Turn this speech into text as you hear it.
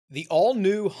The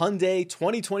all-new Hyundai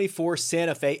 2024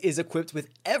 Santa Fe is equipped with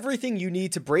everything you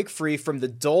need to break free from the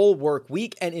dull work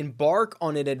week and embark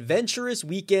on an adventurous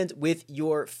weekend with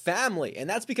your family. And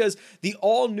that's because the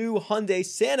all-new Hyundai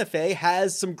Santa Fe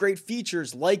has some great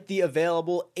features like the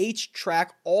available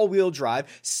H-Track all-wheel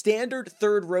drive, standard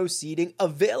third-row seating,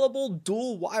 available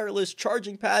dual wireless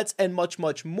charging pads, and much,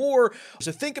 much more.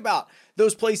 So think about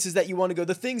those places that you want to go,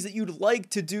 the things that you'd like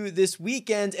to do this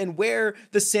weekend, and where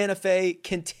the Santa Fe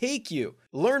can take you.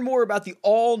 Learn more about the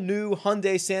all-new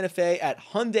Hyundai Santa Fe at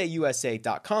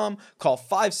HyundaiUSA.com. Call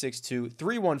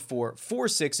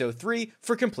 562-314-4603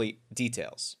 for complete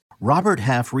details. Robert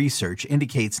Half research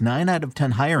indicates 9 out of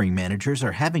 10 hiring managers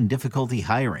are having difficulty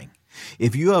hiring.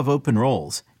 If you have open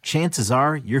roles, chances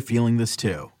are you're feeling this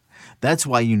too. That's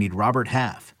why you need Robert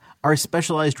Half. Our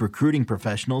specialized recruiting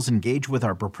professionals engage with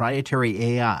our proprietary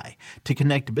AI to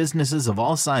connect businesses of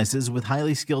all sizes with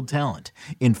highly skilled talent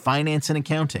in finance and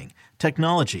accounting,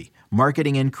 technology,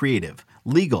 marketing and creative,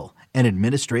 legal, and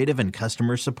administrative and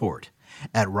customer support.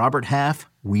 At Robert Half,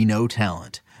 we know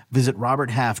talent. Visit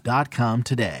roberthalf.com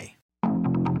today.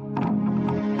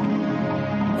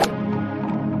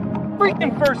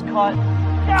 Freaking first cut.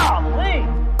 Golly.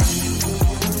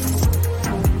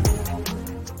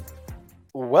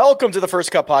 Welcome to the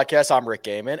First Cut Podcast. I'm Rick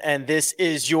Gaiman, and this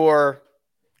is your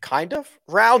kind of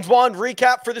round one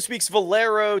recap for this week's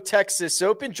Valero Texas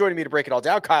Open. Joining me to break it all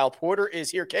down, Kyle Porter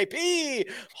is here. KP,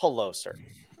 hello, sir.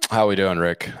 How we doing,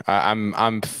 Rick?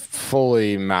 I'm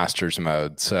fully Masters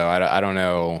mode, so I don't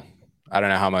know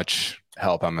how much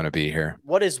help I'm going to be here.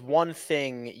 What is one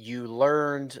thing you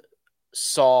learned,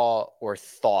 saw, or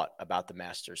thought about the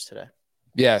Masters today?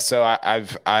 Yeah, so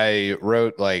I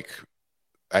wrote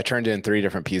I turned in 3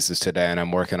 different pieces today, and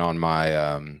I'm working on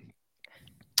my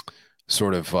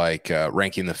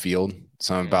ranking the field.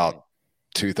 So I'm about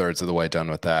 2/3 of the way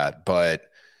done with that. But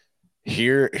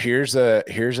here's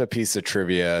a piece of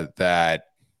trivia that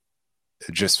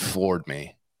just floored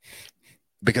me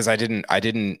because I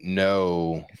didn't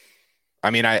know.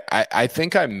 I mean, I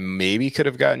think I maybe could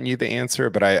have gotten you the answer,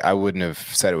 but I wouldn't have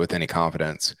said it with any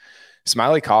confidence.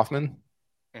 Smiley Kaufman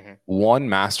won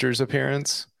Masters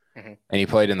appearance. And he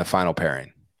played in the final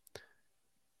pairing.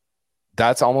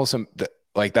 That's almost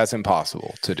that's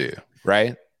impossible to do,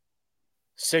 right?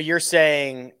 So you're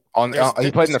saying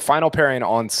he played in the final pairing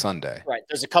on Sunday, right?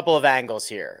 There's a couple of angles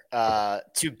here.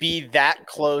 To be that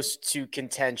close to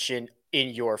contention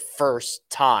in your first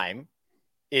time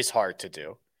is hard to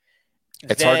do.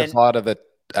 It's hard to fall out of the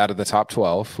top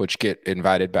 12, which get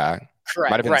invited back.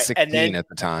 Correct. Might have been right. 16 at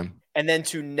the time, and then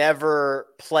to never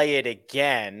play it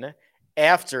again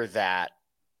after that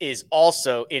is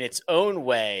also in its own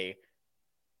way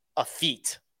a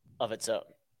feat of its own.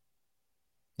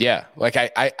 Yeah.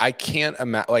 I can't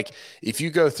imagine, if you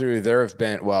go through, there have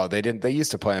been, they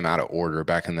used to play them out of order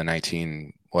back in the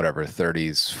 30s,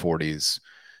 40s,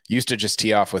 used to just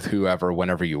tee off with whoever,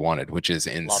 whenever you wanted, which is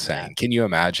insane. Can you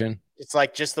imagine? It's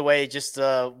like just the way, just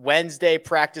a Wednesday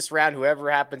practice round, whoever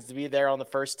happens to be there on the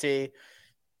first tee,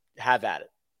 have at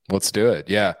it. Let's do it.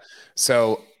 Yeah.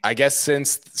 So I guess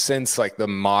since the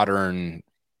modern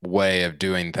way of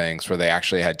doing things where they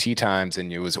actually had tee times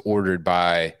and it was ordered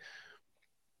by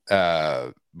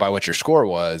what your score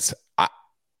was,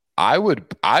 I would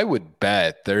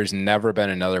bet there's never been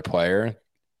another player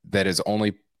that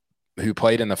who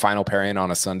played in the final pairing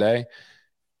on a Sunday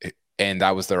and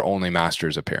that was their only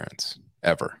Masters appearance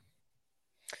ever.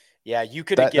 Yeah, you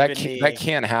could have given me that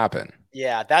can't happen.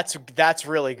 Yeah, that's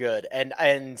really good.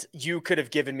 And you could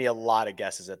have given me a lot of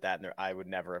guesses at that, and I would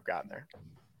never have gotten there.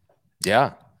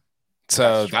 Yeah.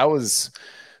 So that was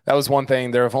one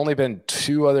thing. There have only been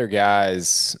 2 other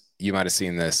guys. You might have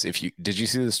seen this. Did you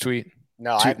see this tweet?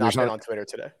 No, I have not been on Twitter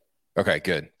today. Okay,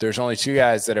 good. There's only 2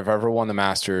 guys that have ever won the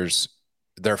Masters,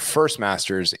 their first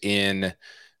Masters in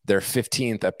their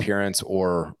 15th appearance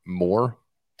or more.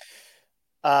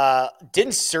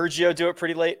 Didn't Sergio do it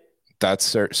pretty late?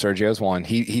 That's Sergio's one.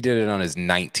 He did it on his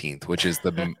 19th, which is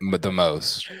the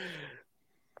most.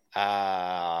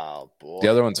 Oh, boy. The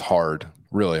other one's hard,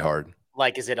 really hard.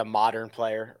 Is it a modern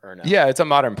player or no? Yeah, it's a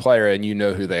modern player, and you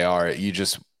know who they are. You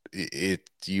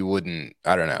wouldn't.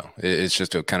 I don't know. It's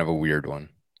just a kind of a weird one.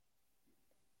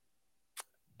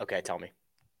 Okay, tell me.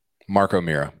 Marco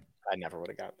Mira. I never would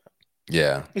have gotten that.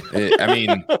 Yeah.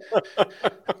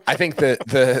 I think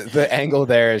the angle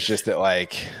there is just that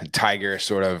Tiger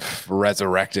sort of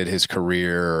resurrected his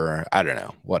career, or I don't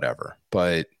know, whatever.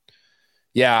 But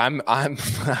yeah, I'm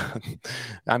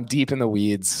deep in the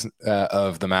weeds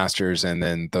of the Masters, and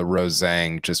then the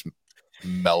Rosang just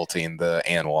melting the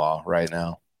Anwa right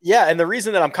now. Yeah, and the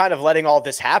reason that I'm kind of letting all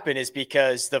this happen is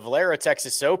because the Valero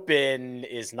Texas Open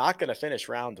is not going to finish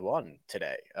round one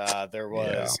today. There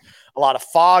was a lot of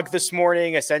fog this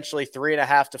morning, essentially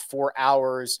 3.5 to 4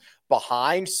 hours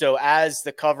behind. So as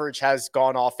the coverage has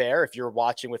gone off air, if you're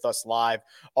watching with us live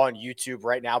on YouTube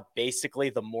right now,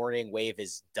 basically the morning wave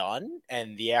is done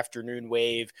and the afternoon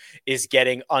wave is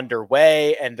getting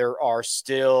underway, and there are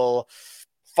still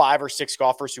 5 or 6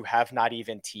 golfers who have not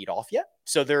even teed off yet.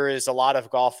 So there is a lot of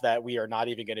golf that we are not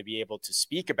even going to be able to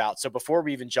speak about. So before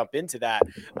we even jump into that,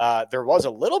 there was a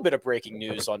little bit of breaking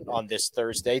news on this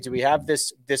Thursday. Do we have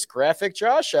this graphic,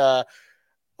 Josh?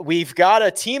 We've got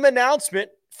a team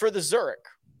announcement for the Zurich.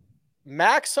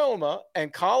 Max Homa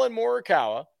and Colin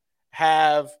Morikawa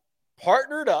have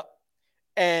partnered up,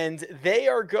 and they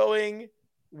are going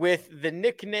with the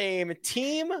nickname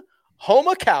Team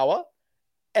Homakawa,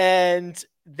 and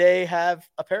they have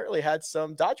apparently had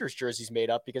some Dodgers jerseys made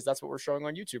up because that's what we're showing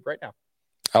on YouTube right now.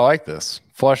 I like this.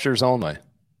 Flushers only.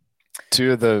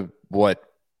 2 of the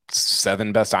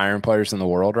 7 best iron players in the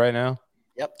world right now.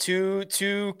 Yep,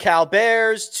 two Cal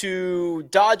Bears, 2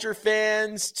 Dodger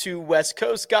fans, 2 West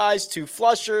Coast guys, 2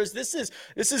 Flushers. This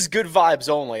is good vibes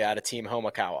only out of Team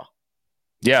Homakawa.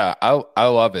 Yeah, I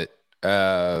love it.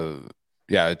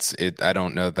 Yeah, I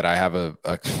don't know that I have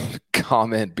a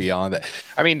comment beyond that.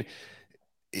 I mean,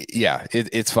 yeah,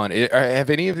 it's fun. Have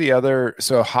any of the other,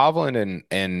 so Hovland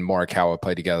and Morikawa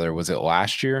played together, was it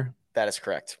last year? That is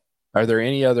correct. Are there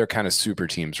any other kind of super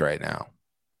teams right now?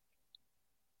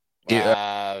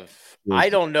 I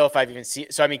don't know if I've even seen.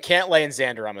 So, I mean, Cantlay and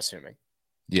Xander, I'm assuming.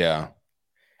 Yeah.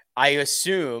 I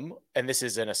assume, and this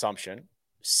is an assumption,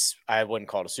 I wouldn't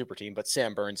call it a super team, but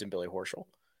Sam Burns and Billy Horschel.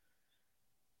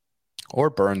 Or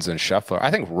Burns and Scheffler. I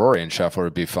think Rory and Scheffler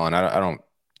would be fun. I don't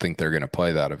think they're going to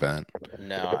play that event.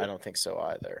 No, I don't think so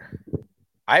either.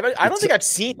 I don't think I've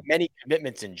seen many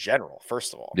commitments in general,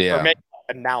 first of all. Yeah. Or many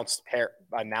announced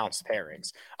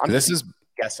pairings. This is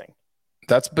guessing.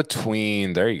 That's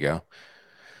between, there you go.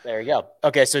 There you go.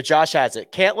 Okay, so Josh has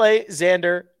it. Cantlay,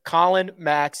 Xander, Colin,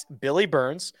 Max, Billy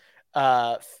Burns.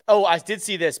 I did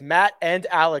see this. Matt and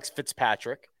Alex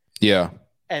Fitzpatrick. Yeah.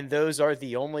 And those are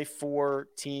the only 4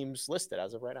 teams listed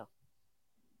as of right now.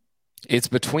 It's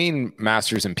between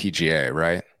Masters and PGA,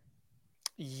 right?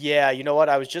 Yeah, you know what?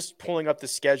 I was just pulling up the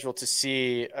schedule to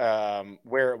see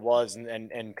where it was, and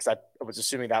because I was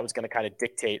assuming that was going to kind of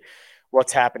dictate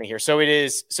what's happening here. So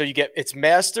it's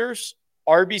Masters,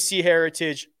 RBC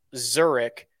Heritage,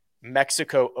 Zurich,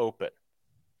 Mexico Open.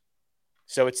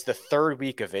 So it's the 3rd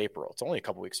week of April. It's only a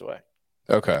couple weeks away.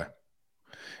 Okay.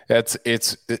 The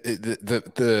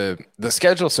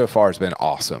schedule so far has been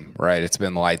awesome, right? It's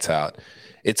been lights out.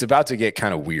 It's about to get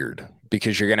kind of weird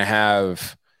because you're going to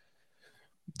have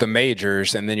the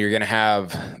majors and then you're going to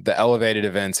have the elevated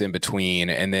events in between,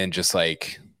 and then just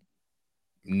like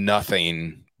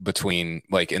nothing between,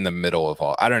 like in the middle of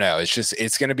all. I don't know.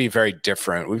 It's going to be very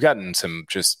different. We've gotten some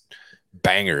just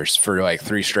bangers for like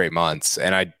 3 straight months,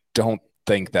 and I don't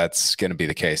think that's going to be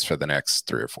the case for the next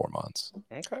 3 or 4 months.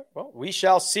 Okay. Well, we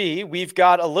shall see. We've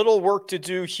got a little work to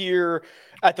do here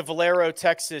at the Valero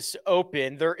Texas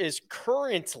Open. There is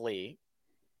currently,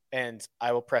 and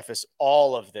I will preface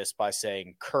all of this by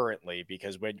saying currently,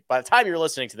 because by the time you're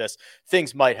listening to this,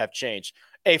 things might have changed.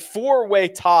 A 4-way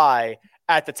tie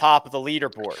at the top of the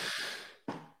leaderboard.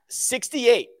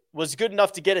 68 was good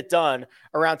enough to get it done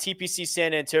around TPC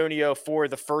San Antonio for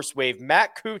the first wave.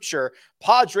 Matt Kuchar,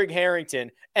 Padraig Harrington,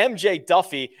 MJ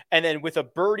Duffy, and then with a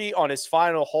birdie on his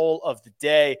final hole of the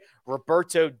day,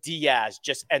 Roberto Diaz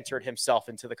just entered himself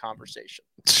into the conversation.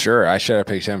 Sure, I should have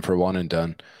picked him for one and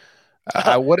done.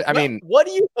 What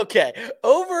do you, okay,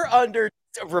 over under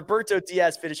Roberto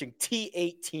Diaz finishing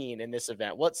T18 in this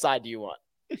event. What side do you want?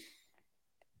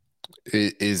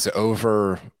 Is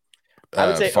over... I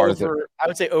would say over. I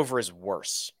would say over is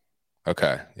worse.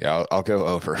 Okay, yeah, I'll go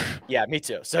over. Yeah, me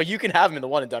too. So you can have him in the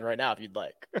one and done right now if you'd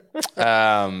like.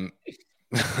 Yeah,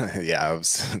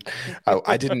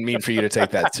 I didn't mean for you to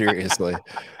take that seriously.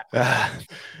 I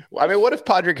mean, what if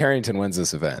Padraig Harrington wins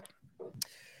this event?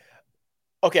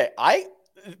 Okay,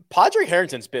 Padraig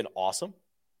Harrington's been awesome.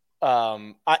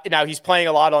 Now he's playing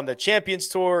a lot on the Champions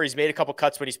Tour. He's made a couple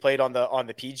cuts when he's played on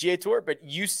the PGA Tour. But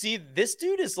you see, this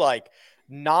dude is like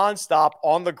nonstop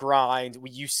on the grind.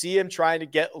 You see him trying to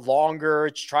get longer,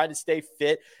 trying to stay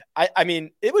fit. I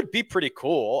mean, it would be pretty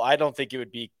cool. I don't think it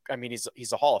would be. I mean,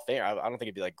 he's a Hall of Famer. I don't think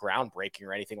it'd be like groundbreaking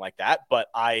or anything like that. But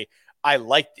I'd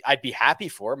be happy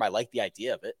for him. I like the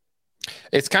idea of it.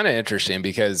 It's kind of interesting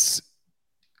because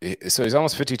so he's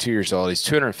almost 52 years old. He's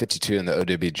 252 in the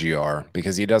OWGR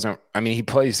because he doesn't. I mean, he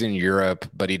plays in Europe,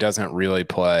 but he doesn't really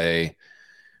play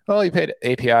Well, he paid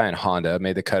API and Honda,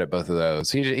 made the cut at both of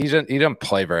those. He didn't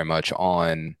play very much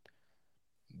on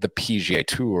the PGA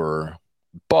Tour,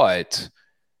 but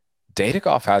Data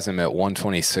Golf has him at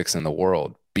 126 in the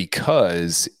world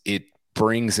because it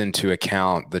brings into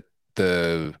account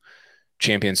the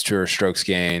Champions Tour strokes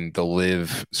gained, the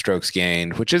Live strokes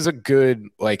gained, which is a good,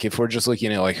 like, if we're just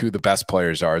looking at like who the best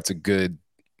players are, it's a good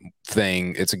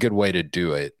thing. It's a good way to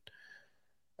do it.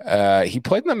 He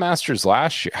played in the Masters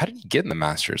last year. How did he get in the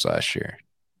Masters last year?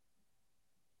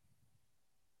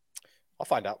 I'll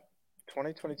find out.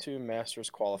 2022 Masters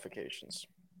qualifications.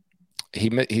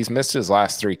 He's missed his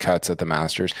last 3 cuts at the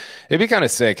Masters. It'd be kind of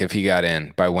sick if he got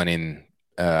in by winning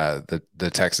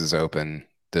the Texas Open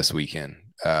this weekend.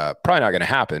 Probably not going to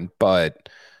happen, but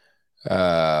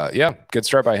yeah, good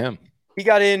start by him. He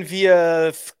got in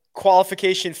via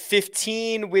qualification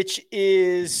 15, which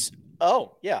is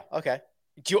okay.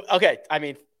 I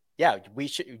mean, yeah,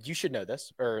 you should know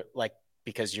this, or like,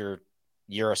 because you're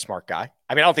a smart guy.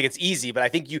 I mean, I don't think it's easy, but I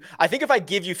think if I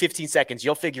give you 15 seconds,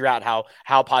 you'll figure out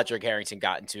how Padraig Harrington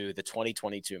got into the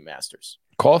 2022 Masters.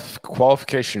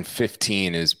 Qualification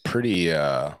 15 is pretty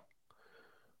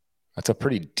that's a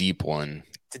pretty deep one.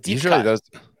 It's a deep Usually cut.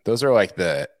 those are like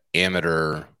the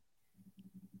amateur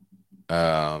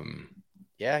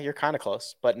yeah, you're kind of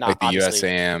close, but not like the obviously,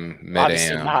 USAM,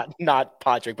 obviously Mid-Am. not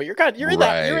Padraig, but you're in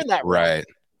that realm. Right.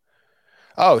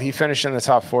 Oh, he finished in the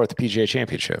top 4 at the PGA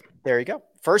Championship. There you go.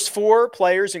 First 4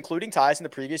 players, including ties in the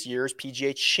previous year's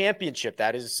PGA Championship.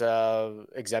 That is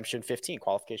exemption 15,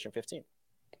 qualification 15.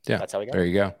 Yeah, that's how we got. There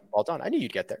you go. Well done. I knew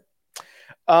you'd get there.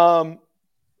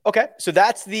 Okay, so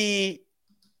that's the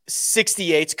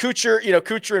 68s.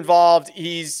 Kuchar involved.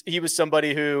 He was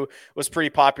somebody who was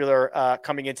pretty popular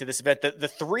coming into this event. The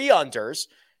 3 unders,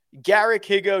 Garrick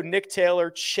Higgo, Nick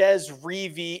Taylor, Ches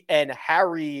Reavie, and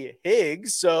Harry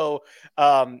Higgs. So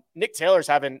Nick Taylor's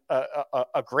having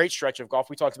a great stretch of golf.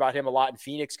 We talked about him a lot in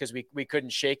Phoenix because we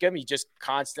couldn't shake him. He just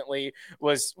constantly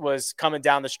was coming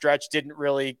down the stretch, didn't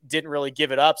really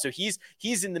give it up. So he's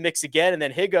in the mix again. And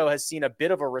then Higgo has seen a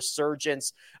bit of a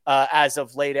resurgence as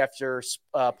of late after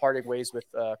parting ways with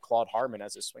Claude Harmon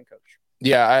as his swing coach.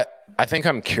 Yeah, I think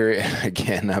I'm curious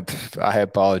again. I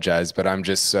apologize, but I'm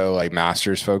just so like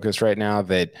Masters focused right now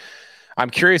that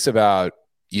I'm curious about,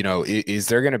 is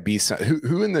there going to be some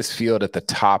who in this field at the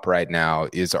top right now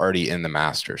is already in the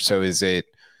Masters? So is it?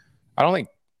 I don't think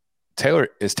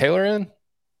Taylor in.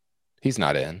 He's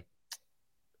not in.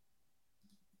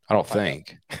 I don't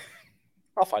think.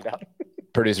 I'll find out.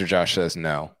 Producer Josh says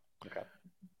no. Okay.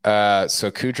 So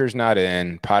Kuchar's not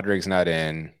in. Padraig's not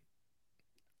in.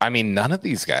 I mean, none of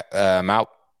these guys. Mount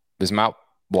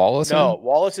Wallace? No,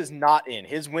 Wallace is not in.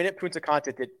 His win at Punta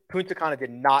Cana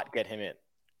did not get him in.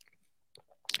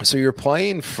 So you're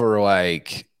playing for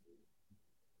like,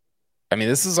 I mean,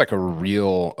 this is like a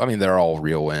real. I mean, they're all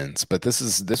real wins, but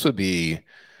this would be.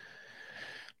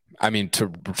 I mean, it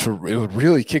would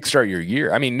really kickstart your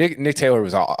year. I mean, Nick Taylor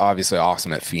was obviously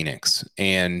awesome at Phoenix,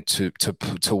 and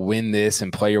to win this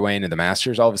and play your way into the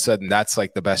Masters, all of a sudden, that's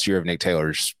like the best year of Nick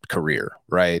Taylor's career,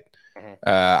 right? Mm-hmm.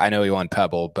 I know he won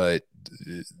Pebble, but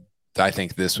I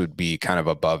think this would be kind of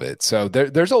above it. So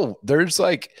there's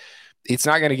like, it's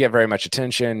not going to get very much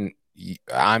attention.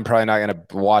 I'm probably not going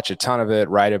to watch a ton of it,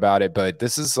 write about it, but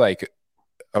this is like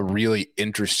a really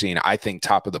interesting, I think,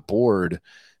 top of the board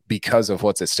because of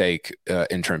what's at stake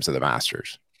in terms of the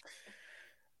Masters.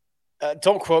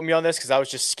 Don't quote me on this because I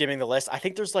was just skimming the list. I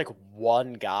think there's like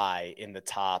one guy in the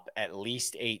top at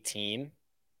least 18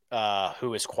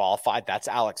 who is qualified. That's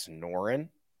Alex Noren.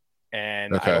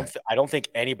 And okay. I don't think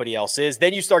anybody else is.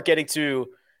 Then you start getting to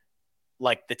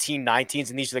like the team 19s,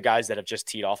 and these are the guys that have just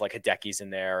teed off, like Hideki's in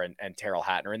there and Terrell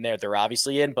Hatton are in there. They're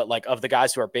obviously in, but like of the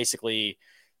guys who are basically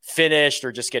finished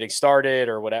or just getting started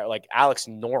or whatever, like Alex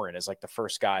Noren is like the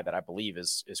first guy that I believe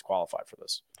is qualified for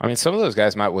this. I mean, some of those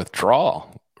guys might withdraw,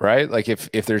 right? Like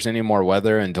if there's any more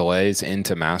weather and delays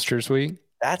into Masters week.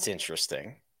 That's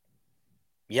interesting.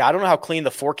 Yeah, I don't know how clean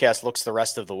the forecast looks the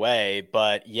rest of the way,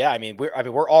 but yeah, I mean, we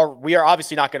are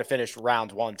obviously not going to finish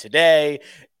round 1 today.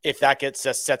 If that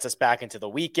sets us back into the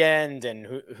weekend,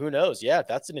 and who knows? Yeah,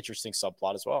 that's an interesting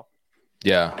subplot as well.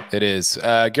 Yeah, it is.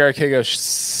 Garrick Higgo,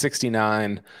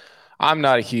 69. I'm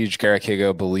not a huge Garrick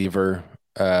Higgo believer.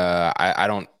 I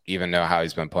don't even know how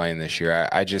he's been playing this year.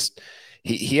 I just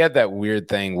he had that weird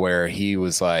thing where he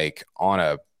was like on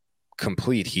a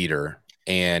complete heater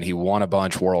and he won a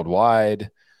bunch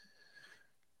worldwide.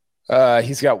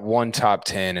 He's got 1 top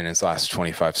 10 in his last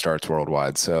 25 starts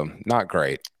worldwide, so not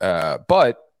great.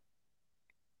 But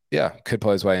yeah, could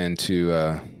play his way into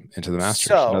the Masters.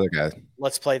 So, another guy.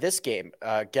 Let's play this game.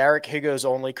 Garrick Higgo's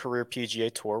only career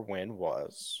PGA Tour win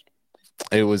was?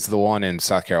 It was the one in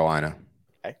South Carolina.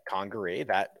 Okay, Congaree.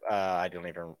 That I don't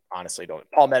even honestly don't.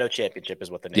 Palmetto Championship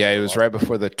is what the name. Yeah, it was right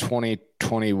before the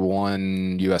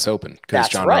 2021 U.S. Open because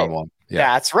John right. Rahm won.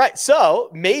 Yeah. That's right.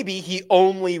 So maybe he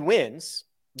only wins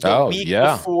the week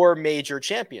before major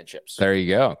championships. There you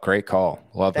go. Great call.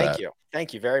 Love that. Thank you.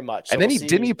 Thank you very much. So and then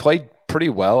didn't he play pretty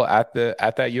well at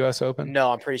that U.S. Open?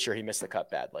 No, I'm pretty sure he missed the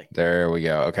cut badly. There we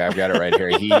go. Okay, I've got it right here.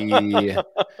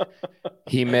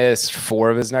 He missed 4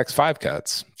 of his next 5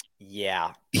 cuts.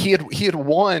 Yeah. He had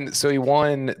won. So he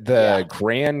won the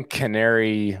Gran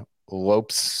Canaria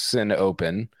Lopson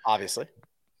Open. Obviously.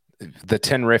 The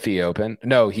Tenerife Open.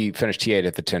 No, he finished T8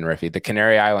 at the Tenerife. The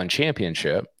Canary Island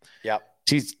Championship. Yep.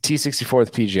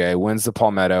 T64th PGA, wins the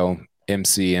Palmetto,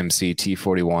 MC,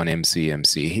 T41,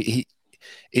 MC.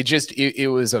 It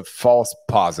was a false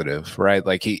positive, right?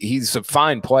 Like he's a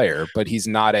fine player, but he's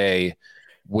not a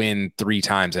win 3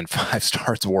 times in 5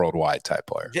 starts worldwide type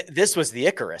player. This was the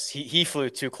Icarus. He flew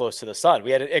too close to the sun.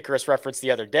 We had an Icarus reference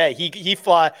the other day. He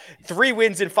fly 3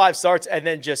 wins in 5 starts and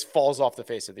then just falls off the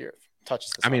face of the earth.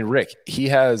 Touches the sun. I mean, Rick, he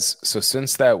has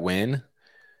since that win,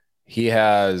 he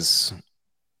has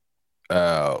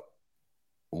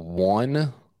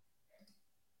 1,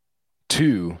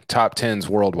 2 top 10s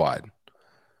worldwide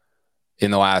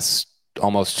in the last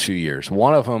almost 2 years.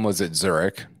 One of them was at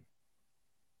Zurich.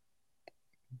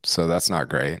 So that's not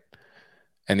great.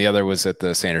 And the other was at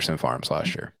the Sanderson Farms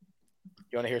last year.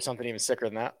 You want to hear something even sicker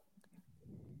than that?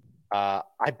 I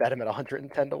bet him at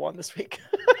 110-1 this week.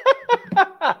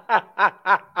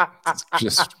 It's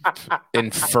just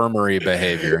infirmary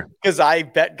behavior. Because I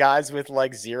bet guys with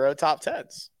like 0 top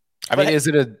 10s. I mean, is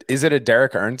it a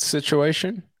Derek Ernst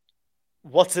situation?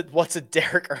 What's a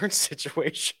Derek Ernst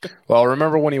situation? Well,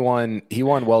 remember when he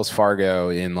won Wells Fargo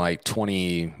in like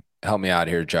 20. Help me out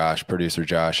here, Josh, producer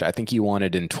Josh. I think he won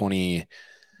it in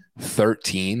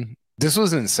 2013. This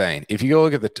was insane. If you go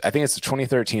look at I think it's the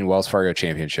 2013 Wells Fargo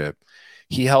Championship.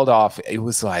 He held off. It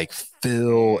was like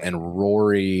Phil and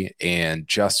Rory and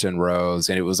Justin Rose,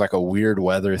 and it was like a weird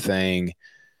weather thing.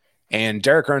 And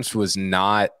Derek Ernst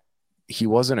he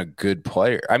wasn't a good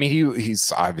player. I mean,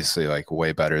 he's obviously like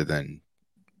way better than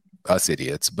us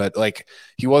idiots, but like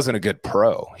he wasn't a good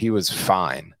pro. He was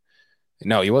fine.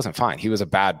 No, he wasn't fine. He was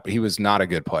not a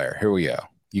good player. Here we go.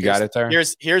 Got it there?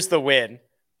 Here's the win.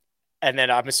 And then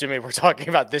I'm assuming we're talking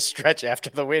about this stretch after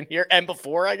the win here and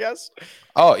before, I guess.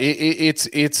 Oh,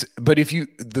 but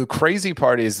the crazy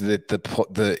part is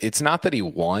that it's not that he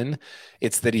won,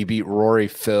 it's that he beat Rory,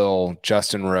 Phil,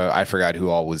 Justin Rowe. I forgot who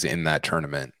all was in that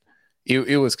tournament.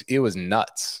 It was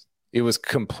nuts. It was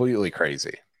completely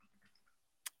crazy.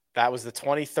 That was the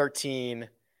 2013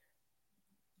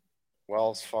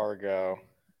 Wells Fargo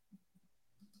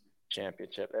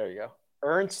Championship. There you go.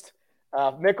 Ernst,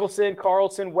 Mickelson,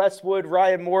 Carlson, Westwood,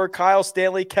 Ryan Moore, Kyle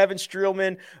Stanley, Kevin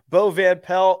Streelman, Bo Van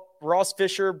Pelt, Ross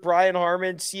Fisher, Brian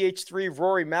Harmon, CH3,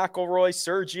 Rory McIlroy,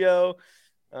 Sergio.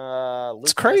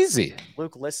 It's crazy.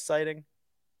 Luke List sighting.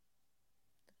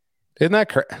 Isn't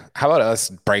that how about us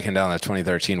breaking down the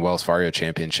 2013 Wells Fargo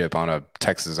Championship on a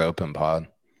Texas Open pod?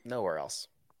 Nowhere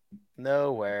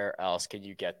else can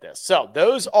you get this. So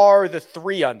those are the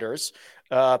 3 unders.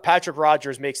 Patrick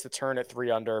Rogers makes the turn at 3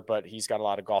 under, but he's got a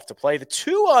lot of golf to play. The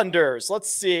 2 unders,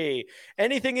 let's see.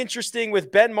 Anything interesting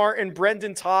with Ben Martin,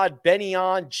 Brendan Todd, Benny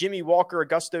On, Jimmy Walker,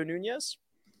 Augusto Nunez?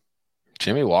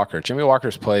 Jimmy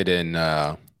Walker's played in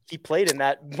he played in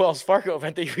that Wells Fargo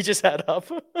event that we just had up.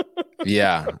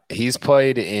 Yeah, he's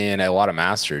played in a lot of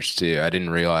Masters too. I didn't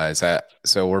realize that.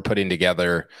 So we're putting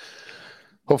together.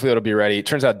 Hopefully it'll be ready. It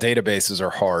turns out databases are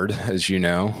hard, as you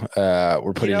know.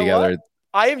 We're putting together. What?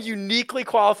 I am uniquely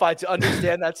qualified to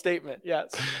understand that statement.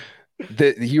 Yes.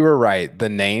 You were right. The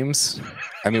names.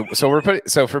 I mean, so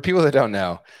for people that don't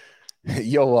know,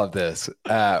 you'll love this.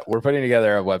 We're putting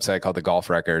together a website called The Golf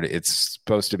Record. It's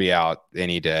supposed to be out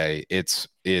any day. It's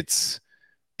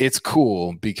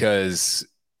cool because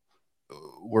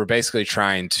we're basically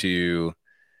trying to,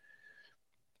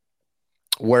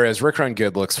 whereas Rick Run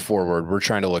Good looks forward, we're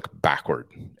trying to look backward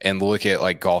and look at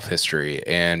like golf history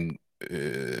and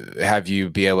have you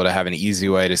be able to have an easy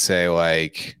way to say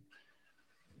like,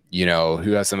 you know,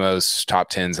 who has the most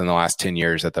top 10s in the last 10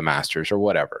 years at the Masters or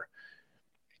whatever.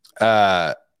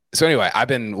 So anyway, I've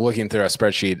been looking through a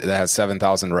spreadsheet that has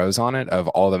 7,000 rows on it of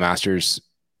all the Masters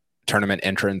tournament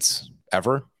entrants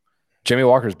ever. Jimmy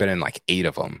Walker's been in like 8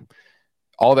 of them.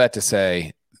 All that to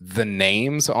say, the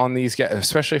names on these guys,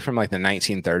 especially from like the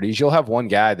 1930s, you'll have one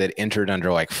guy that entered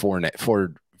under like four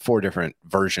different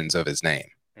versions of his name.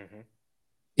 Mm-hmm.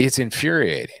 It's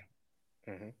infuriating.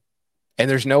 Mm-hmm.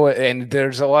 And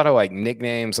there's a lot of like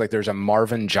nicknames. Like there's a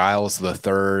Marvin Giles the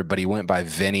third, but he went by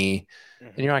Vinny.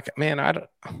 And you're like, man, I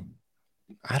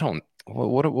don't.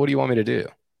 What do you want me to do?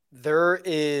 There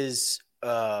is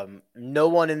no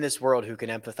one in this world who can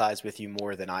empathize with you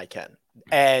more than I can.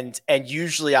 And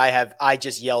usually I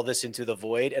just yell this into the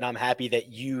void, and I'm happy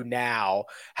that you now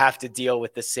have to deal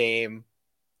with the same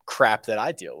crap that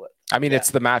I deal with. I mean,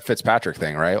 It's the Matt Fitzpatrick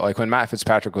thing, right? Like when Matt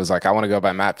Fitzpatrick was like, I want to go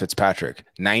by Matt Fitzpatrick,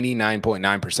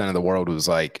 99.9% of the world was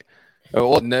like,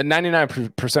 well,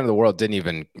 99% of the world didn't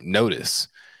even notice.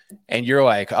 And you're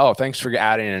like, oh, thanks for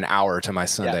adding an hour to my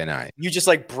Sunday night. You just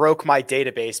like broke my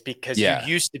database because you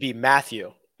used to be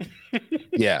Matthew.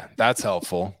 Yeah, that's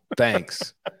helpful.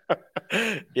 Thanks.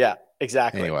 Yeah,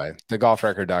 exactly. Anyway,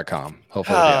 thegolfrecord.com.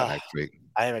 Hopefully it'll be out next week.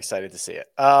 I am excited to see it.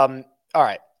 All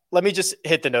right. Let me just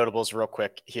hit the notables real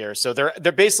quick here. So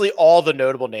they're basically all the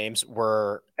notable names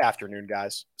were afternoon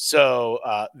guys. So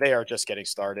they are just getting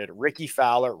started. Ricky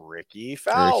Fowler.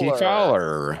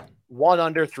 1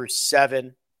 under through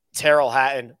 7. Terrell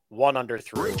Hatton, 1 under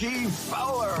 3. Ricky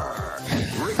Fowler.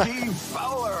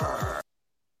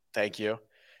 Thank you.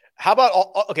 How about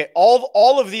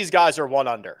all of these guys are 1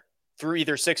 under through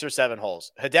either 6 or 7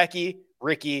 holes. Hideki,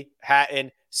 Ricky,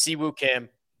 Hatton, Siwoo Kim,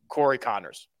 Corey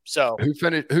Connors. So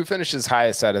who finishes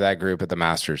highest out of that group at the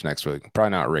Masters next week? Probably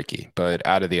not Ricky, but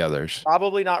out of the others,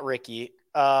 probably not Ricky.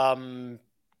 Terrell,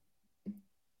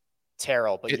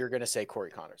 but you're going to say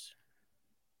Corey Connors.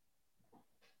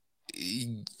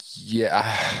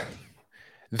 Yeah,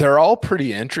 they're all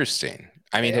pretty interesting.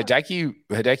 I mean, Hideki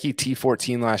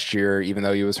T14 last year, even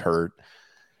though he was hurt.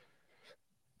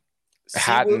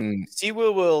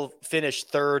 Siwoo will finish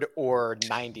 3rd or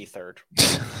 93rd.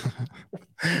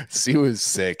 Siwoo's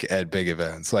sick at big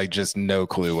events, like just no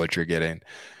clue what you're getting.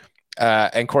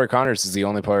 And Corey Connors is the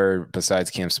only player besides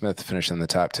Cam Smith to finish in the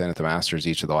top 10 at the Masters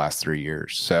each of the last 3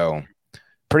 years. So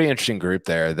pretty interesting group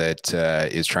there that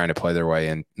is trying to play their way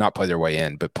in, not play their way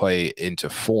in, but play into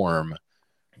form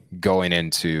going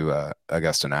into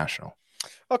Augusta National.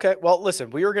 Okay, well, listen,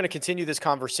 we are going to continue this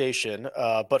conversation,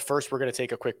 but first we're going to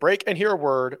take a quick break and hear a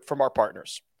word from our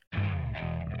partners.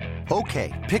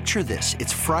 Okay, picture this.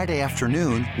 It's Friday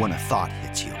afternoon when a thought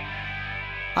hits you.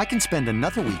 I can spend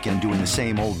another weekend doing the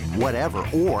same old whatever,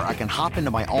 or I can hop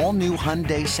into my all-new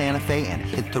Hyundai Santa Fe and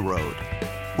hit the road.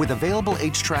 With available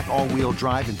H-Track all-wheel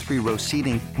drive and 3-row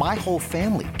seating, my whole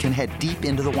family can head deep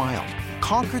into the wild.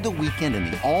 Conquer the weekend in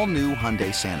the all-new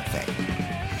Hyundai Santa Fe.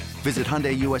 Visit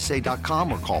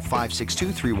HyundaiUSA.com or call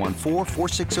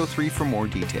 562-314-4603 for more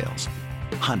details.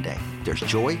 Hyundai, there's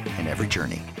joy in every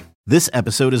journey. This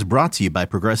episode is brought to you by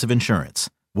Progressive Insurance.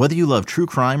 Whether you love true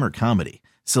crime or comedy,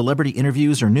 celebrity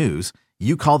interviews or news,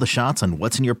 you call the shots on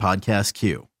what's in your podcast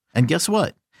queue. And guess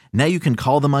what? Now you can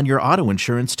call them on your auto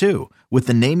insurance too with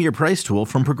the Name Your Price tool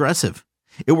from Progressive.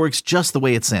 It works just the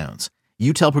way it sounds.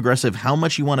 You tell Progressive how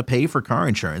much you want to pay for car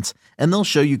insurance, and they'll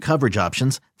show you coverage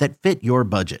options that fit your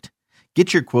budget.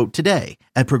 Get your quote today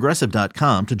at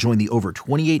Progressive.com to join the over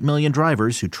 28 million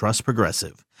drivers who trust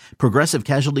Progressive. Progressive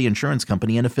Casualty Insurance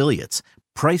Company and Affiliates.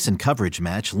 Price and coverage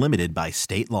match limited by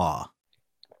state law.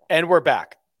 And we're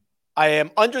back. I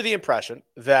am under the impression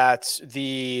that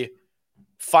the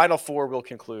Final Four will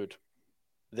conclude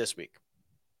this week.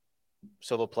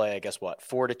 So they'll play, I guess,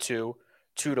 4-2,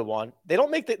 2-1. They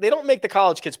don't make the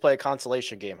college kids play a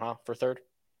consolation game, huh? For third?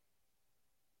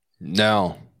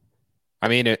 No. I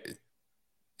mean,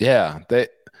 I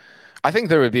think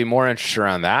there would be more interest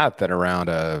around that than around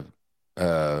a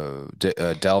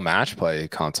Dell match play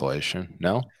consolation.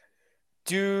 No.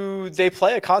 Do they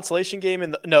play a consolation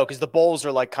game no, because the bowls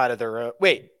are like kind of their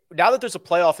wait. Now that there's a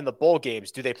playoff in the bowl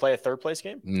games, do they play a third place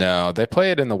game? No, they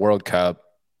play it in the World Cup,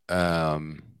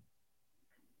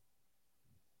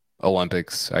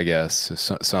 Olympics, I guess.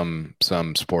 Some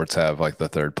sports have like the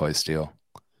third place deal.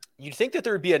 You'd think that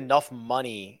there would be enough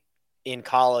money in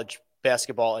college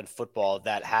basketball and football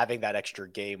that having that extra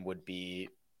game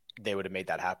they would have made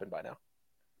that happen by now.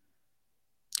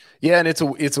 Yeah, and it's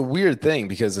a weird thing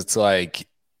because it's like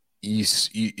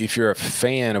if you're a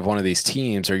fan of one of these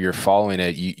teams or you're following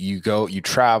it, you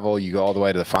travel, you go all the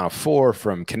way to the Final Four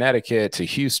from Connecticut to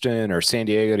Houston or San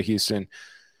Diego to Houston,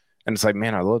 and it's like,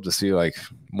 man, I'd love to see like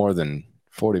more than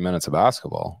 40 minutes of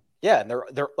basketball. Yeah, and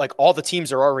they're like all the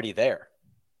teams are already there.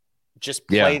 Just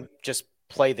play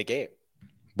the game.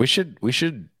 We should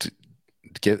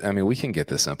get. I mean, we can get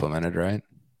this implemented, right?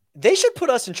 They should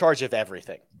put us in charge of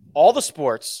everything. All the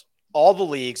sports, all the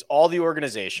leagues, all the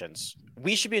organizations.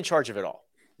 We should be in charge of it all.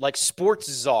 Like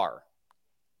sports czar.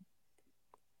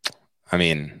 I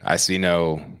mean, I see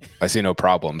no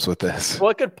problems with this.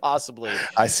 What could possibly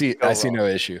I see wrong? no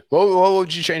issue. What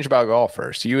would you change about golf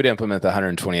first? You would implement the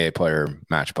 128 player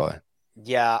match play.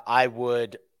 Yeah, I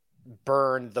would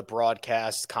burn the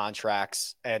broadcast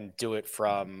contracts and do it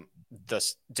from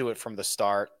the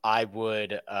start. I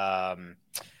would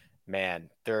man,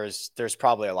 there's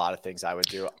probably a lot of things I would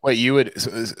do. Wait, you would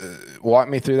walk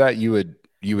me through that? You would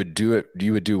do it.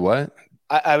 You would do what?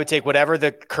 I would take whatever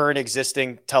the current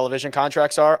existing television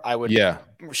contracts are. I would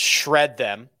shred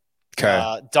them,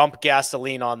 dump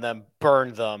gasoline on them,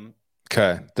 burn them.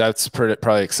 Okay. That's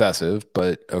probably excessive,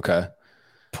 but okay.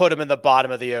 Put them in the bottom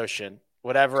of the ocean,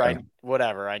 whatever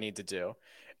I need to do.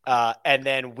 And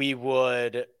then we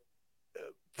would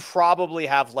probably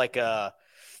have like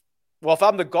if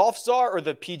I'm the golf czar or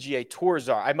the PGA Tour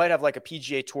czar, I might have like a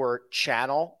PGA Tour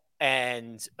channel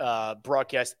and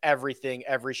broadcast everything,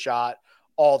 every shot,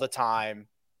 all the time,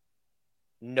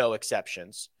 no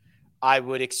exceptions. I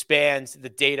would expand the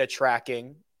data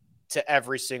tracking to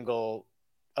every single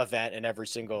event and every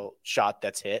single shot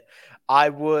that's hit. I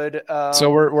would.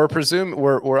 So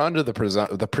we're under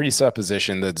the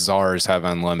presupposition that czars have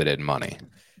unlimited money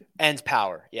and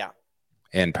power. Yeah.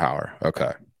 And power.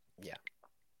 Okay. Yeah.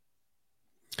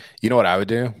 You know what I would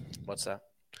do? What's that?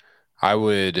 I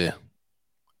would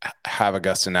have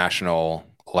Augusta National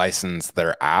license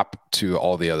their app to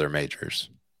all the other majors.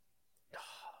 Oh,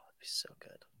 that'd be so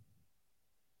good.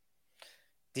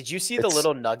 Did you see the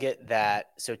little nugget that?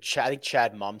 So I think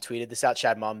Chad Mumm tweeted this out.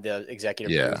 Chad Mumm, the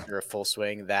executive producer of Full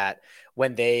Swing, that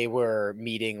when they were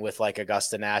meeting with like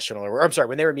Augusta National,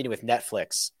 when they were meeting with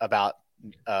Netflix about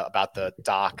the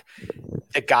doc,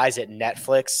 the guys at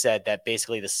Netflix said that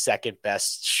basically the second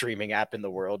best streaming app in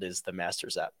the world is the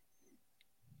Masters app.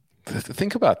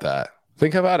 Think about that.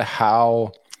 Think about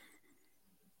how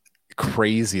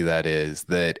crazy that is.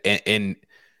 And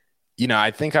you know,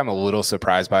 I think I'm a little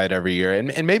surprised by it every year,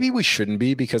 and maybe we shouldn't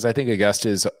be, because I think Augusta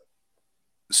is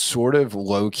sort of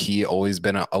low key always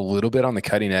been a little bit on the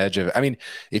cutting edge of. I mean,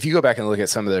 if you go back and look at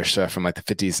some of their stuff from like the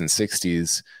 50s and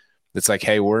 60s, it's like,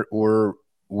 hey,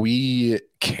 we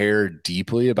care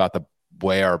deeply about the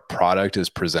way our product is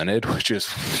presented, which is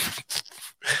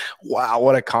wow,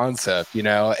 what a concept, you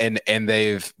know. And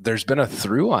there's been a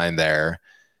through line there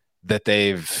that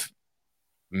they've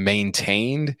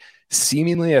maintained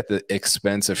seemingly at the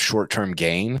expense of short-term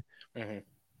gain. Mm-hmm.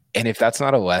 And if that's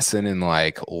not a lesson in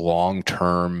like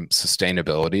long-term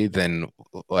sustainability, then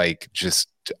like just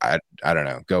I don't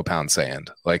know, go pound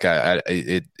sand. Like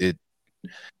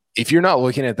if you're not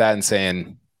looking at that and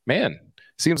saying, man,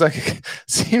 seems like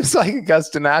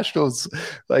Augusta National's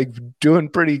like doing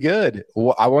pretty good.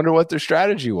 Well, I wonder what their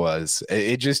strategy was.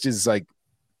 It just is like,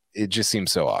 it just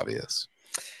seems so obvious.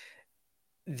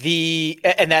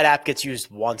 And that app gets used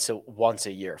once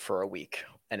a year for a week,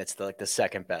 and it's the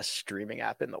second best streaming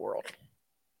app in the world.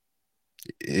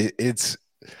 It is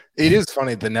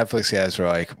funny. The Netflix guys were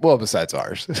like, well, besides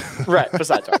ours. Right,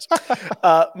 besides ours.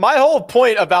 My whole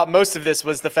point about most of this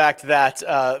was the fact that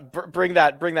bring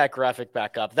that graphic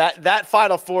back up. That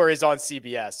Final Four is on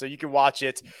CBS, so you can watch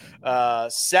it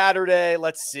Saturday.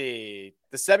 Let's see.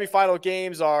 The semifinal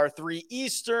games are 3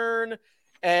 Eastern,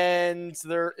 and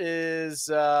there is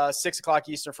 6 o'clock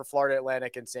Eastern for Florida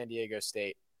Atlantic and San Diego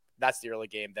State. That's the early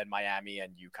game. Then Miami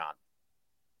and UConn.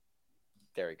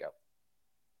 There you go.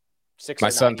 My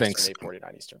son thinks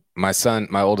 8:49 Eastern.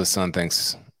 My oldest son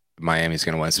thinks Miami's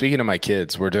going to win. Speaking of my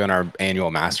kids, we're doing our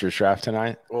annual Masters draft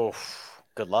tonight. Oh,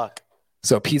 good luck.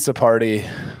 So pizza party,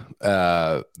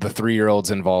 the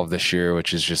 3-year-olds involved this year,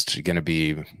 which is just going to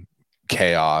be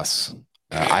chaos.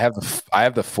 I have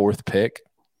the 4th pick.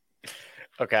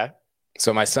 Okay.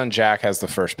 So my son Jack has the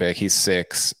first pick. He's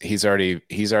 6. He's already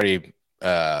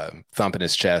thumping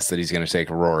his chest that he's going to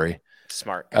take Rory.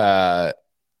 Smart.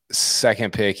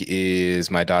 Second pick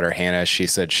is my daughter Hannah. She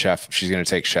said she's going to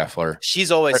take Scheffler. She's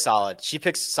always solid. She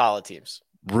picks solid teams.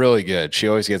 Really good. She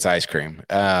always gets ice cream.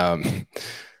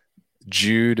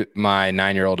 Jude, my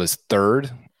 9-year-old, is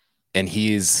 3rd, and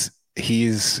he's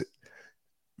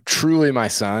truly my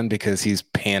son because he's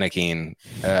panicking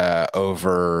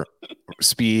over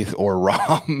Spieth or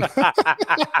Rahm.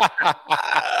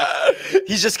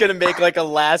 He's just gonna make like a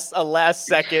last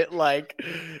second like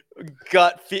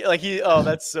gut feel like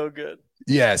that's so good.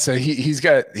 Yeah, so he's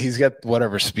got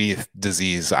whatever Spieth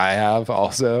disease I have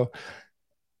also,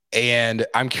 and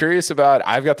I'm curious about.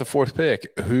 I've got the 4th pick.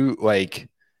 Who like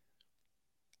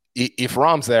if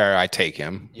Rahm's there, I take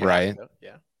him, right?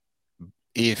 Yeah.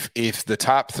 If the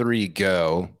top 3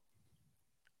 go,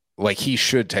 like he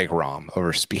should take Rahm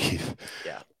over Spieth.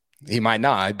 Yeah. He might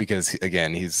not because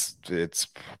again, it's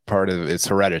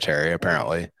hereditary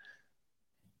apparently.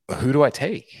 who do I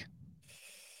take?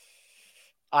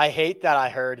 I hate that I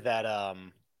heard that.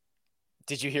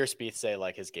 Did you hear Spieth say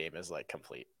like his game is like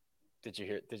complete? Did you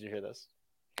hear this?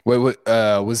 Wait,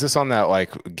 was this on that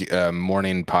like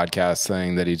morning podcast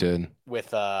thing that he did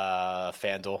With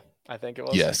FanDuel, I think it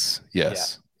was.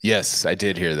 Yes, I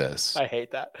did hear this. I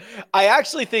hate that. I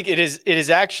actually think it is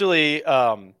actually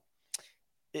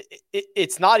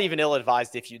it's not even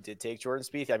ill-advised if you did take Jordan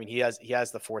Spieth. I mean, he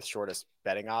has the fourth shortest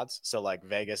betting odds. So like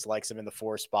Vegas likes him in the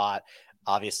 4 spot.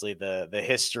 Obviously the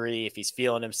history, if he's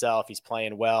feeling himself, he's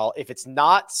playing well. If it's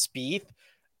not Spieth,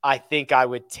 I think I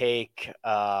would take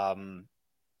like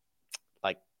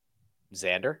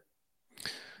Xander.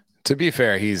 To be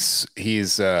fair, he's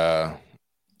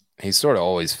sort of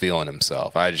always feeling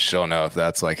himself. I just don't know if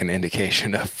that's like an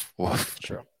indication of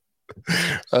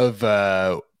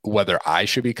whether I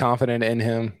should be confident in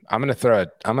him. I'm gonna throw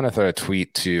a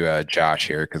tweet to Josh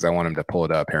here because I want him to pull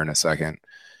it up here in a second.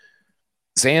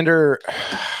 Xander,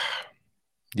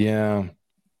 yeah,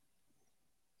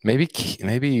 maybe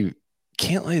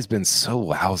Cantlay has been so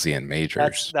lousy in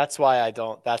majors. That's why I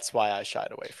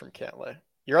shied away from Cantlay.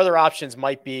 Your other options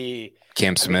might be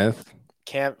Cam Smith.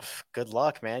 Good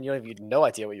luck, man. You have no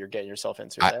idea what you're getting yourself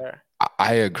into there.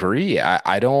 I agree.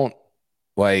 I don't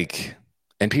like,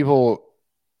 and people,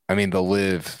 I mean, the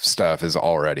live stuff is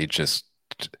already just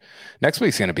next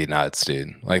week's going to be nuts,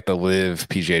 dude. Like the live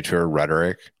PGA Tour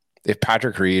rhetoric. If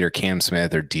Patrick Reed or Cam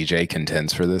Smith or DJ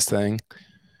contends for this thing,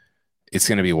 it's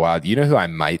going to be wild. You know who I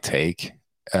might take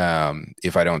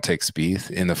if I don't take Spieth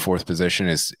in the 4th position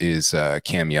is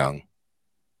Cam Young.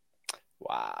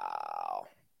 Wow.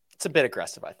 It's a bit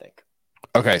aggressive, I think.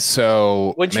 Okay,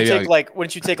 so wouldn't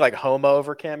you take like Homo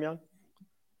over Cam Young?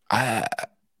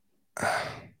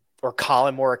 Or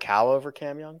Colin Morikawa over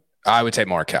Cam Young? I would take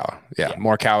Morikawa. Yeah.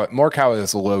 Morikawa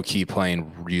is low key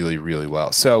playing really, really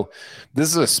well. So this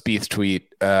is a Spieth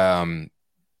tweet.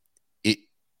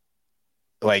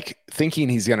 Like thinking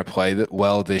he's going to play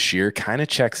well this year kind of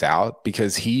checks out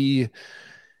because he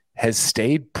has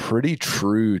stayed pretty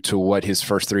true to what his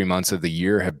first 3 months of the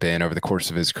year have been over the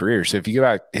course of his career. So if you go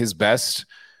back, his best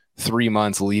 3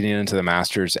 months leading into the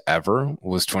Masters ever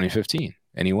was 2015,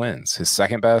 and he wins. His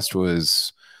second best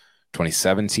was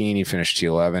 2017. He finished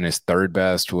T11. His third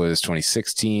best was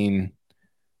 2016.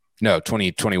 No,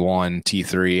 2021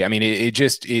 T3. I mean,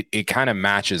 it kind of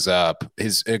matches up.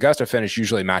 His Augusta finish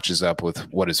usually matches up with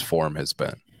what his form has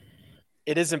been.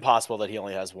 It is impossible that he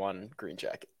only has one green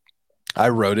jacket. I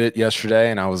wrote it yesterday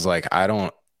and I was like,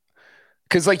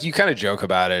 because like you kind of joke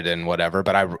about it and whatever,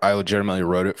 but I legitimately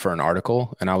wrote it for an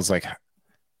article and I was like,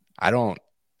 I don't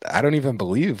even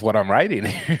believe what I'm writing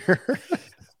here.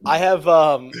 I have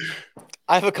a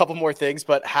couple more things,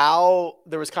 but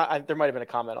there might have been a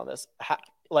comment on this.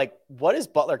 What is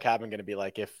Butler Cabin going to be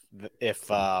like if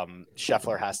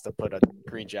Scheffler has to put a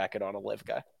green jacket on a live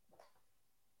guy?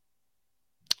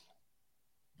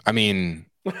 I mean,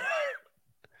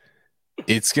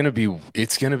 it's gonna be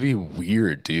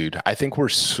weird, dude. I think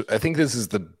this is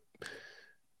the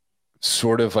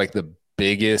sort of like the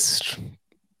biggest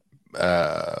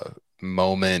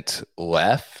moment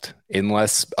left,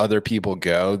 unless other people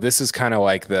go. This is kind of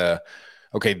like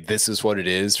this is what it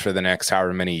is for the next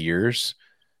however many years.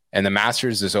 And the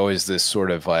Masters is always this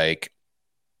sort of like,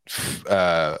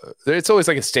 it's always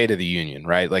like a State of the Union,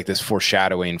 right? Like this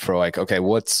foreshadowing for like, okay,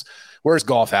 where's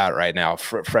golf at right now?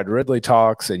 Fred Ridley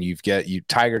talks, and you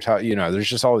Tiger talk. You know, there's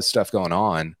just all this stuff going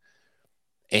on.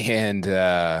 And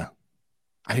I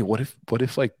mean, what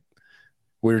if like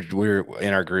we're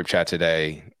in our group chat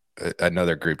today,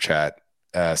 another group chat.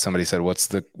 Somebody said, "What's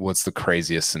the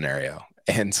craziest scenario?"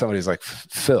 And somebody's like,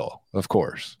 "Phil, of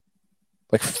course."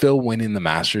 Like Phil winning the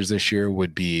Masters this year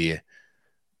would be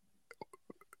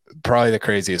probably the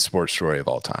craziest sports story of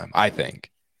all time, I think.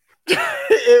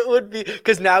 It would be,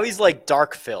 because now he's like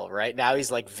Dark Phil, right? Now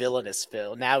he's like Villainous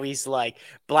Phil. Now he's like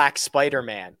Black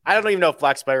Spider-Man. I don't even know if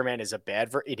Black Spider-Man is an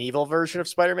evil version of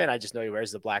Spider-Man. I just know he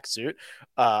wears the black suit.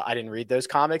 I didn't read those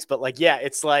comics, but like, yeah,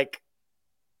 it's like,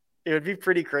 it would be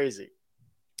pretty crazy.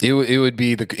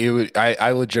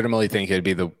 I legitimately think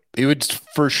it would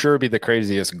for sure be the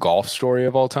craziest golf story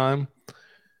of all time.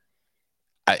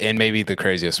 And maybe the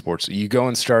craziest sports. You go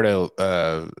and start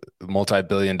a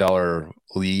multi-billion-dollar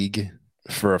league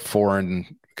for a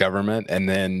foreign government and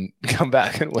then come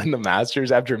back and win the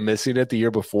Masters after missing it the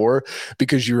year before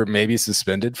because you were maybe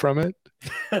suspended from it.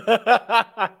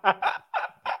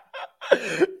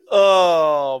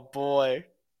 Oh, boy.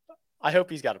 I hope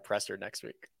he's got a presser next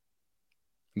week.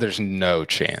 There's no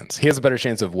chance. He has a better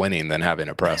chance of winning than having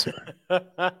a presser.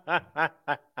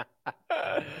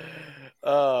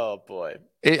 Oh, boy.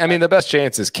 I mean, the best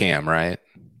chance is Cam, right?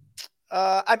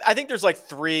 I think there's like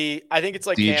three. I think it's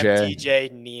like DJ. Cam,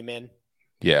 DJ, Neiman.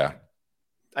 Yeah.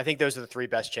 I think those are the three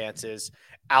best chances.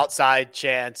 Outside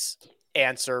chance,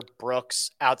 answer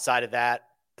Brooks. Outside of that,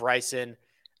 Bryson.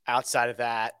 Outside of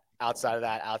that,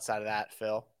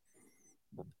 Phil.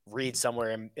 Reed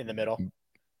somewhere in the middle.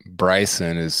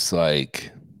 Bryson is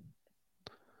like,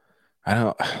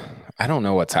 I don't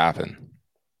know what's happened.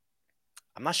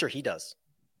 I'm not sure he does.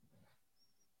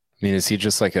 I mean, is he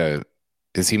just like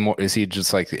is he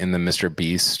just like in the Mr.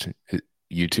 Beast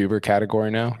YouTuber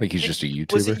category now? Like he's just a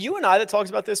YouTuber? Was it you and I that talked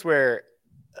about this where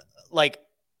like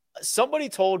somebody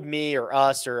told me or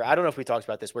us, or I don't know if we talked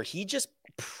about this, where he just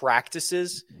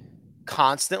practices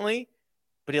constantly,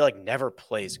 but he like never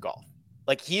plays golf.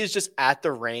 Like he is just at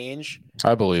the range.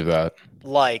 I believe that.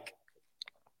 Like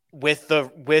with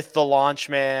the launch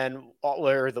man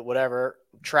or the whatever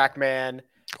track man.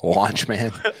 Launch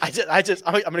man. I'm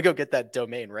gonna go get that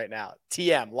domain right now.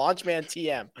 TM launch man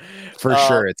TM. For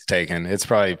sure, it's taken. It's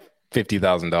probably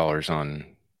 $50,000 on.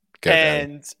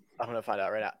 And I'm gonna find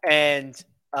out right now. And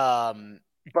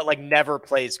but like never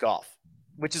plays golf,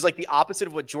 which is like the opposite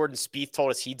of what Jordan Spieth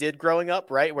told us he did growing up,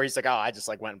 right? Where he's like, oh, I just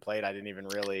like went and played. I didn't even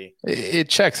really. It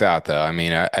checks out though. I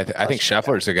mean, I think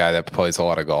Scheffler's a guy that plays a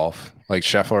lot of golf. Like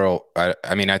Scheffler,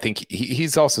 I mean, I think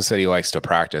he's also said he likes to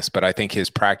practice, but I think his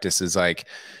practice is like,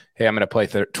 hey, I'm going to play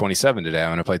 27 today. I'm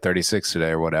going to play 36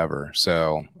 today or whatever.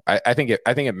 So I think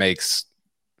it makes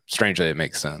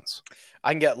sense.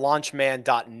 I can get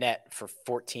launchman.net for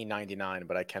 $14.99,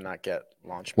 but I cannot get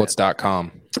launchman. What's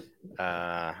 .com?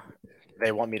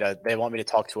 They want me to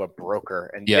talk to a broker,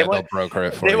 and they'll broker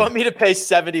it for you. They want me to pay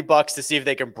 $70 to see if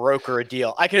they can broker a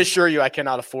deal. I can assure you, I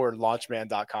cannot afford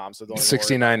launchman.com. So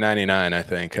 $69.99, I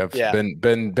think. I've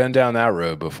been down that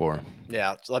road before.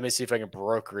 Yeah, so let me see if I can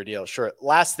broker a deal. Sure.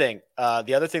 Last thing,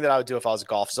 the other thing that I would do if I was a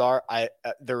golf czar,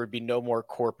 there would be no more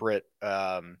corporate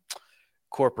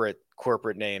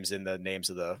names in the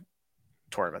names of the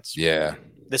tournaments. Yeah,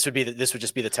 this would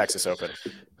just be the Texas Open.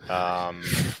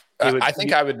 I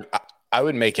think I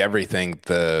would make everything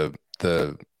the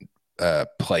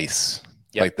place,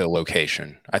 like the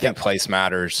location. I think place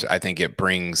matters. I think it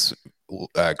brings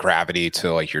gravity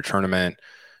to like your tournament.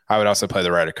 I would also play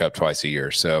the Ryder Cup twice a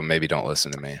year, so maybe don't listen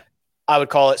to me. I would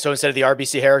call it, so instead of the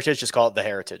RBC Heritage, just call it the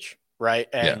Heritage, right?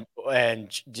 And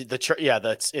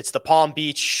it's the Palm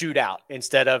Beach Shootout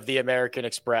instead of the American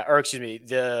Express, or excuse me,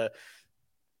 the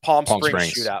Palm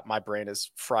Springs Shootout. My brain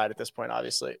is fried at this point,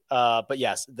 obviously. But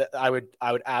yes, I would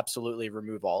absolutely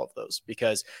remove all of those,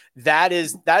 because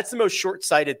that's the most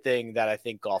short-sighted thing that I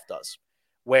think golf does,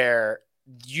 where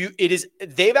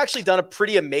they've actually done a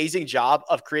pretty amazing job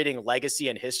of creating legacy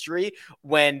and history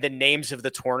when the names of the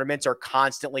tournaments are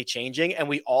constantly changing, and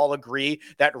we all agree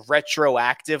that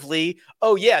retroactively,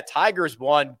 oh yeah, Tiger's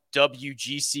won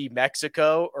WGC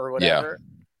Mexico or whatever.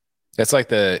 It's like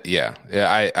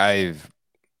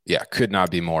could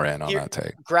not be more in on that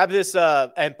take. Grab this,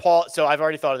 and Paul. So I've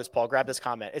already thought of this, Paul. Grab this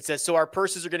comment. It says, so our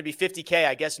purses are going to be $50K,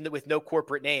 I guess, with no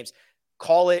corporate names.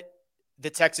 Call it the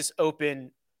Texas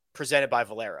Open presented by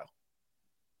Valero,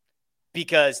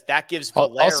 because that gives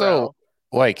Valero. Also,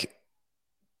 like,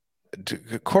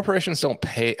 corporations don't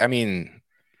pay. I mean,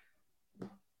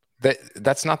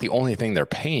 that's not the only thing they're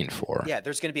paying for. Yeah,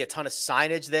 there's going to be a ton of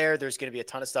signage there. There's going to be a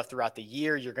ton of stuff throughout the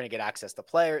year. You're going to get access to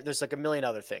players. There's like a million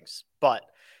other things, but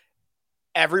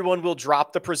everyone will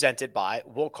drop the presented by.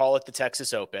 We'll call it the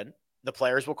Texas Open. The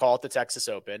players will call it the Texas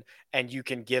Open, and you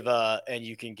can give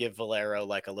Valero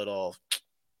like a little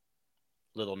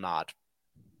nod.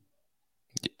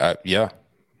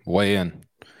 Weigh in.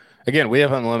 Again, we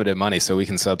have unlimited money, so we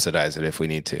can subsidize it if we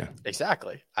need to.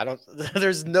 Exactly.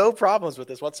 There's no problems with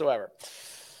this whatsoever.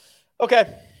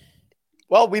 Okay.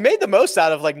 Well, we made the most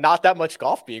out of like not that much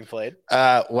golf being played.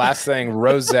 Last thing,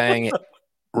 Rose Zhang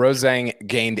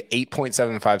gained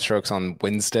 8.75 strokes on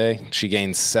Wednesday. She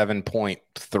gained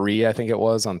 7.3, I think it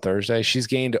was, on Thursday. She's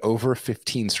gained over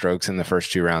 15 strokes in the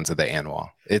first two rounds of the Annual.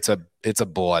 It's a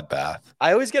bloodbath.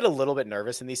 I always get a little bit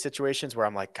nervous in these situations where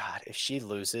I'm like, God, if she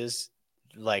loses,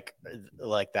 like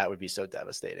that would be so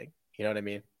devastating. You know what I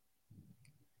mean?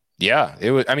 Yeah,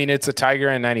 it was. I mean, it's a Tiger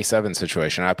in '97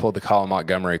 situation. I pulled the Colin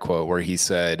Montgomery quote where he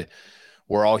said,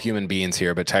 "We're all human beings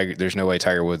here, but there's no way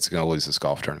Tiger Woods is going to lose this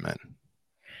golf tournament."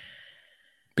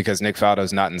 Because Nick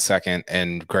Faldo's not in second,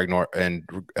 and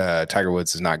Tiger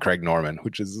Woods is not Greg Norman,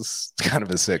 which is kind of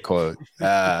a sick quote.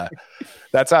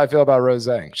 That's how I feel about Rose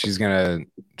Zhang. She's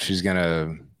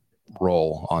gonna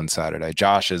roll on Saturday.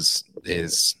 Josh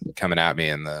is coming at me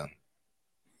in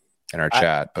our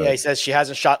chat. But yeah, he says she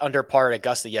hasn't shot under par at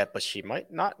Augusta yet, but she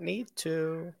might not need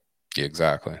to.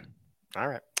 Exactly. All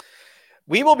right,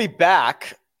 we will be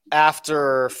back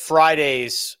after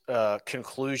Friday's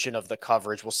conclusion of the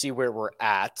coverage, we'll see where we're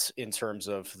at in terms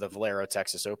of the Valero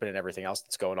Texas Open and everything else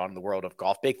that's going on in the world of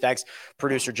golf. Big thanks,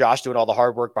 producer Josh, doing all the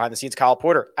hard work behind the scenes. Kyle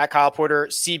Porter at Kyle Porter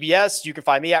CBS. You can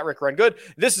find me at Rick Run Good.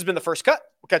 This has been The First Cut.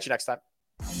 We'll catch you next time.